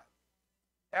time,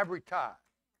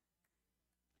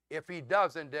 if he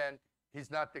doesn't, then he's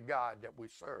not the God that we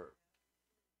serve.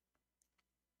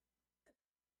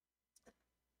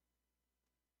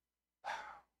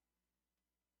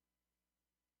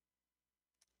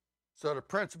 So the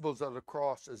principles of the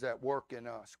cross is at work in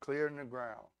us, clearing the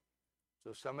ground.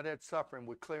 So some of that suffering,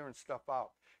 we're clearing stuff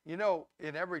out. You know,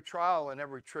 in every trial and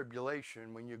every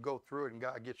tribulation, when you go through it and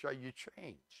God gets you out, you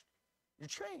change. You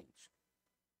change.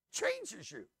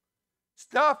 Changes you.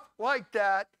 Stuff like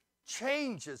that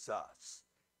changes us.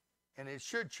 And it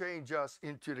should change us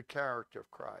into the character of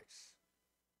Christ.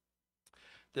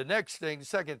 The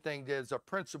second thing, there's a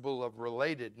principle of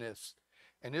relatedness.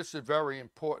 And this is a very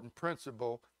important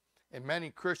principle. And many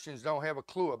Christians don't have a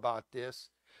clue about this.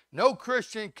 No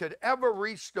Christian could ever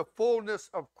reach the fullness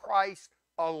of Christ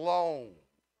alone.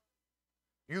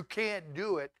 You can't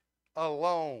do it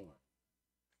alone.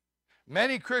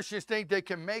 Many Christians think they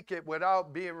can make it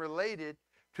without being related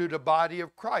to the body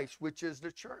of Christ, which is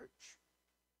the church.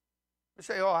 They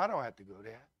say, oh, I don't have to go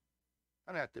there.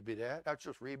 I don't have to be that. I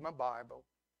just read my Bible.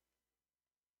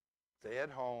 Stay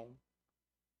at home.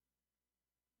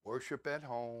 Worship at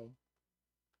home.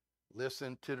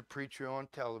 Listen to the preacher on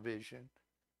television,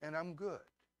 and I'm good.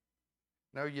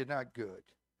 No, you're not good.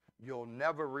 You'll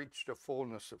never reach the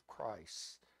fullness of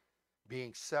Christ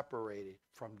being separated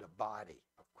from the body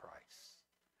of Christ.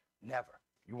 Never.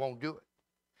 You won't do it.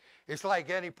 It's like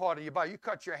any part of your body. You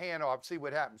cut your hand off, see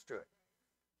what happens to it.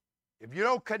 If you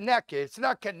don't connect it, it's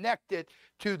not connected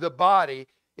to the body,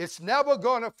 it's never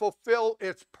going to fulfill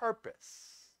its purpose.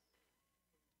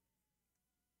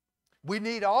 We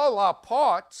need all our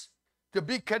parts to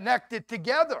be connected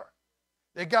together.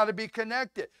 They got to be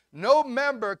connected. No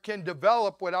member can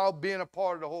develop without being a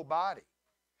part of the whole body.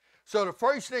 So the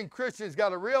first thing Christians got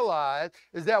to realize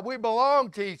is that we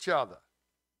belong to each other.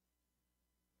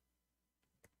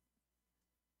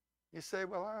 You say,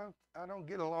 well, I don't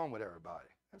get along with everybody.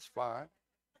 That's fine.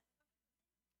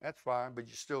 That's fine, but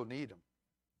you still need them.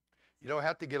 You don't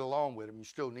have to get along with them. You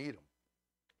still need them.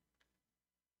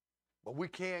 But we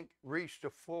can't reach the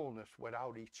fullness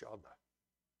without each other.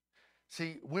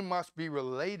 See, we must be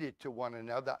related to one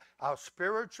another. Our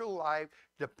spiritual life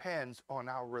depends on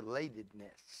our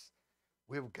relatedness.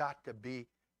 We've got to be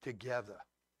together.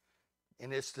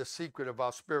 And it's the secret of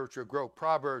our spiritual growth.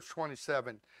 Proverbs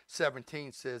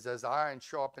 27:17 says, as iron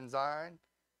sharpens iron,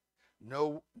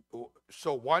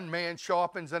 so one man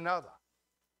sharpens another.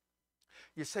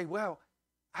 You say, well,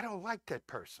 I don't like that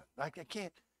person. Like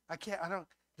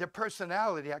their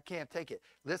personality, I can't take it.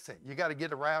 Listen, you got to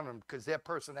get around them because their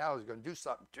personality is going to do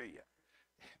something to you.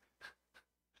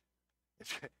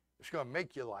 It's going to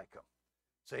make you like them.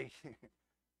 See,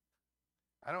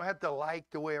 I don't have to like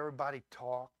the way everybody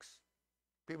talks.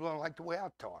 People don't like the way I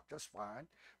talk. That's fine.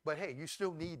 But hey, you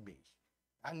still need me.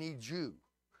 I need you.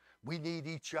 We need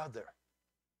each other.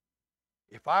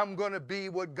 If I'm going to be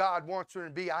what God wants me to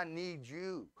be, I need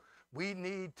you. We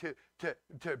need to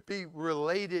be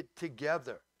related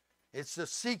together. It's the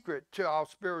secret to our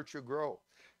spiritual growth.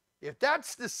 If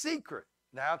that's the secret,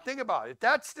 now think about it. If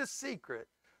that's the secret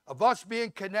of us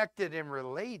being connected and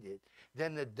related,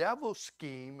 then the devil's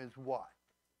scheme is what?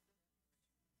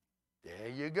 There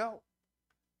you go.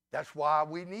 That's why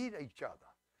we need each other.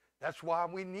 That's why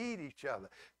we need each other.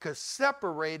 Because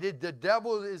separated, the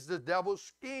devil is the devil's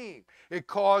scheme. It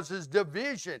causes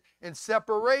division and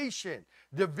separation.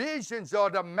 Divisions are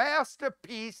the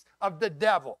masterpiece of the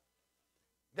devil.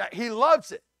 That he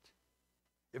loves it.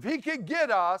 If he could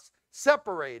get us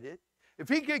separated, if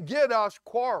he could get us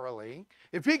quarreling,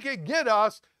 if he could get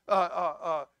us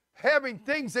having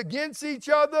things against each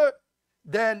other,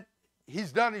 then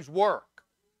he's done his work.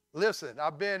 Listen,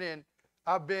 I've been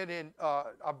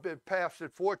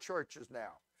pastored 4 churches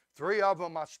now. 3 of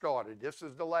them I started. This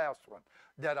is the last one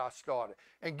that I started.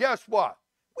 And guess what?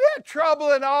 We had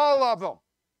trouble in all of them.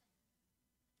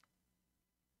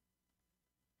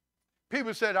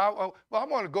 People said, well, I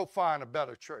want to go find a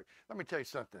better church. Let me tell you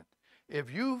something.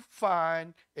 If you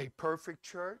find a perfect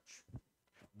church,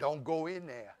 don't go in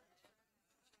there.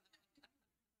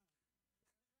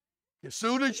 As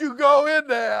soon as you go in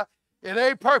there, it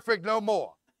ain't perfect no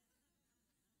more.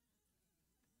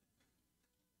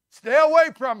 Stay away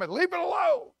from it. Leave it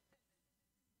alone.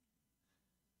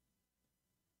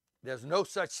 There's no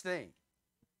such thing.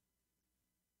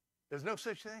 There's no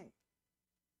such thing.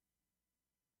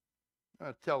 I'm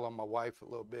going to tell on my wife a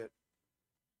little bit.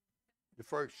 The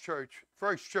first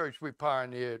church we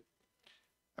pioneered,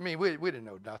 I mean, we didn't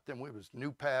know nothing. We was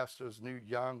new pastors,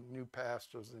 young new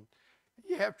pastors, and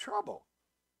you have trouble.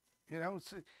 You know,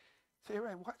 say,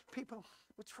 right,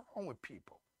 what's wrong with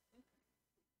people?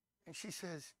 And she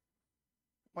says,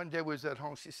 one day we was at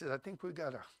home, she said, I think we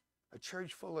got a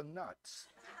church full of nuts.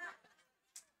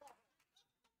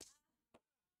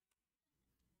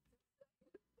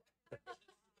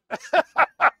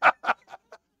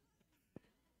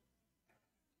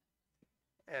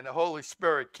 And the Holy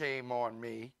Spirit came on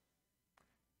me,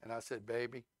 and I said,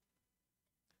 baby,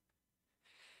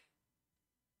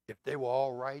 if they were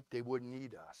all right, they wouldn't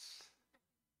need us.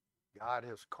 God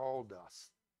has called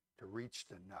us to reach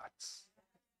the nuts.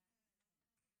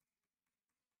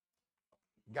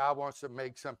 God wants to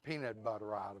make some peanut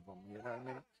butter out of them, you know what I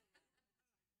mean?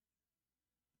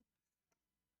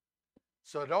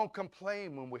 So don't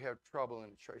complain when we have trouble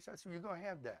in the church. I said, you're going to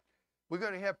have that. We're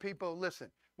going to have people,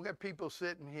 listen, we got people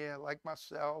sitting here like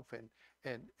myself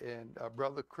and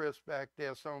Brother Chris back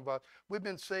there, some of us. We've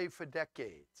been saved for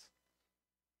decades.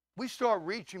 We start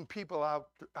reaching people out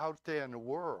there in the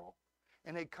world,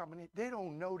 and they come in, they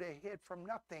don't know their head from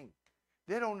nothing.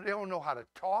 They don't know how to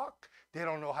talk. They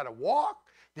don't know how to walk.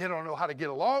 They don't know how to get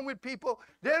along with people.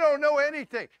 They don't know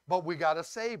anything. But we got to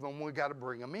save them. We got to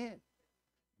bring them in.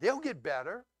 They'll get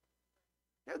better.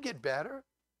 They'll get better.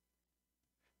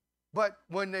 But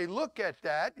when they look at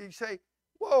that, you say,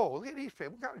 whoa, look at these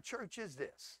people. What kind of church is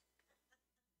this?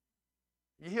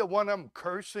 You hear one of them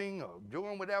cursing or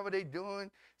doing whatever they're doing.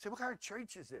 You say, what kind of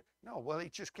church is it? No, well, they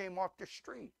just came off the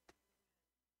street.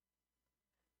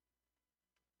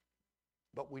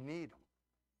 But we need them.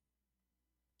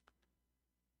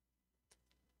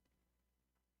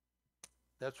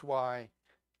 That's why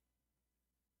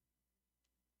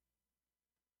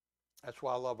I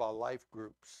love our life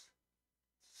groups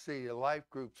See, the life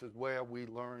groups is where we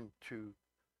learn to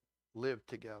live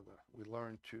together. We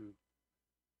learn to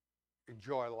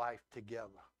enjoy life together.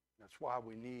 That's why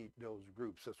we need those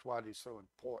groups. That's why they're so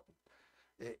important.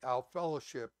 Our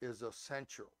fellowship is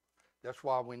essential. That's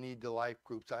why we need the life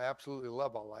groups. I absolutely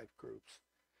love our life groups.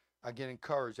 I get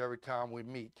encouraged every time we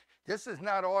meet. This is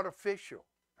not artificial.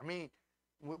 I mean,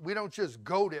 we don't just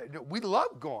go there. We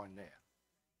love going there.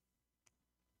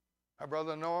 My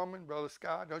brother Norman, brother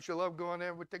Scott, don't you love going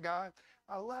there with the guys?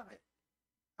 I love it.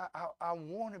 I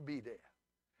want to be there.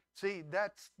 See,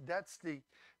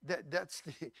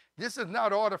 this is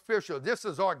not artificial. This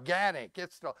is organic.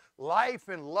 It's the life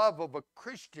and love of a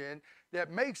Christian that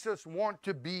makes us want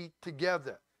to be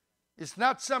together. It's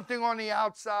not something on the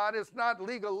outside. It's not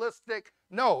legalistic.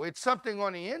 No, it's something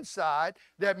on the inside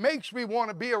that makes me want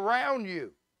to be around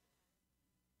you.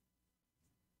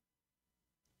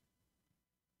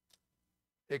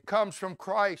 It comes from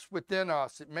Christ within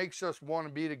us. It makes us want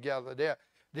to be together. There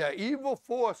are evil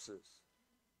forces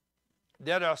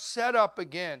that are set up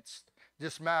against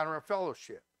this matter of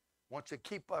fellowship, wants to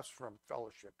keep us from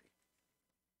fellowshipping.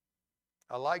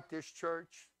 I like this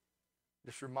church.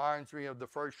 This reminds me of the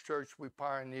first church we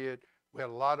pioneered. We had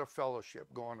a lot of fellowship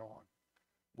going on.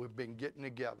 We've been getting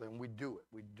together, and we do it.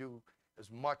 We do as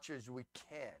much as we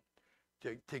can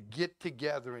to get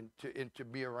together and to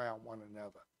be around one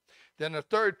another. Then the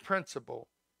third principle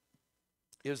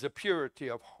is the purity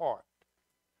of heart.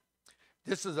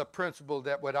 This is a principle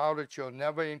that without it, you'll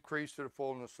never increase to the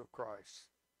fullness of Christ.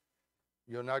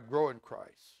 You'll not grow in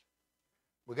Christ.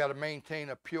 We got to maintain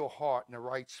a pure heart and a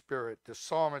right spirit. The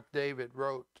psalmist David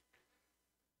wrote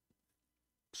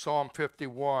Psalm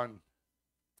 51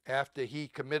 after he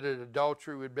committed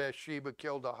adultery with Bathsheba,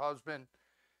 killed her husband,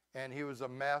 and he was a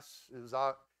mess.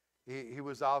 He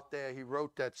was out there. He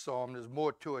wrote that psalm. There's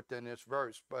more to it than this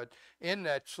verse. But in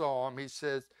that psalm, he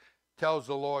says, tells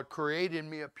the Lord, create in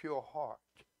me a pure heart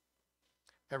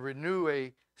and renew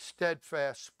a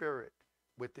steadfast spirit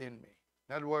within me.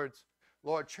 In other words,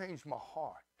 Lord, change my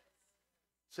heart.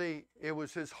 See, it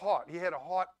was his heart. He had a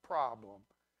heart problem.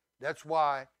 That's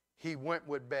why he went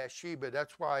with Bathsheba.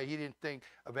 That's why he didn't think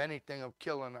of anything of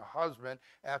killing her husband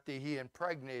after he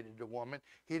impregnated the woman.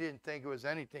 He didn't think it was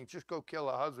anything. Just go kill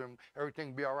her husband. Everything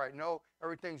will be all right. No,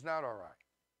 everything's not all right.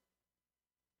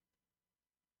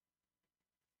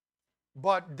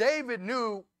 But David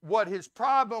knew what his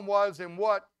problem was and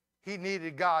what he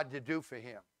needed God to do for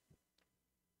him.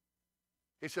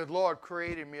 He said, Lord,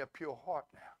 create in me a pure heart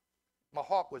now. My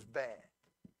heart was bad.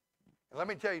 And let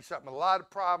me tell you something. A lot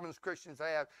of problems Christians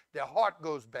have, their heart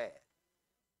goes bad.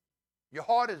 Your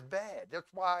heart is bad. That's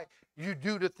why you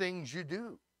do the things you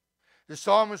do. The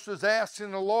psalmist was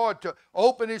asking the Lord to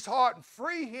open his heart and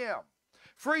free him.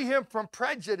 Free him from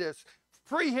prejudice.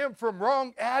 Free him from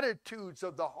wrong attitudes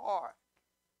of the heart.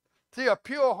 See, a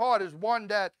pure heart is one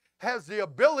that has the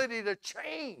ability to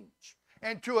change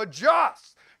and to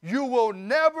adjust. You will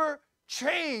never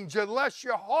change unless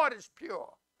your heart is pure.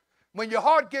 When your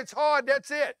heart gets hard, that's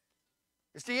it.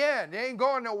 It's the end. It ain't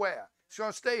going nowhere. It's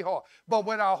going to stay hard. But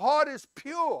when our heart is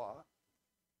pure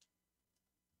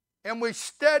and we're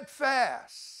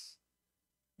steadfast,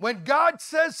 when God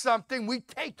says something, we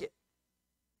take it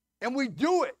and we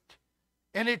do it,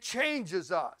 and it changes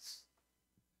us.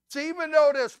 See, even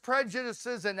though there's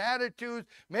prejudices and attitudes,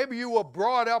 maybe you were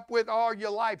brought up with all your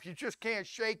life, you just can't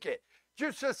shake it.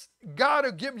 Just God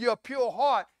will give you a pure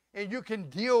heart, and you can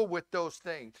deal with those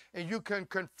things, and you can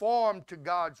conform to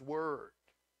God's word.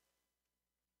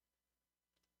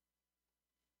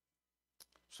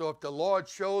 So if the Lord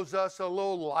shows us a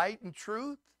little light and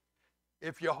truth,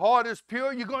 if your heart is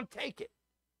pure, you're going to take it.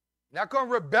 You're not going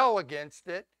to rebel against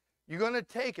it. You're going to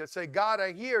take it. Say, God,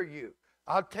 I hear you.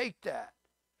 I'll take that.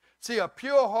 See, a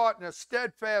pure heart and a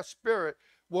steadfast spirit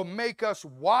will make us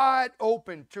wide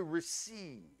open to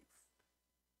receive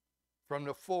from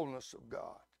the fullness of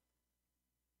God.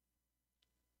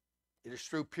 It is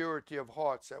through purity of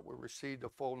hearts that we receive the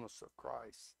fullness of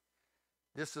Christ.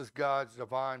 This is God's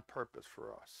divine purpose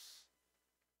for us.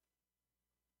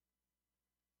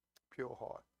 Pure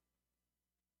heart.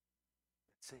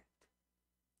 That's it.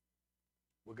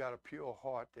 We got a pure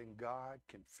heart, then God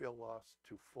can fill us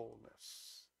to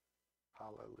fullness.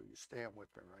 Hallelujah. Stand with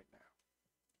me right now.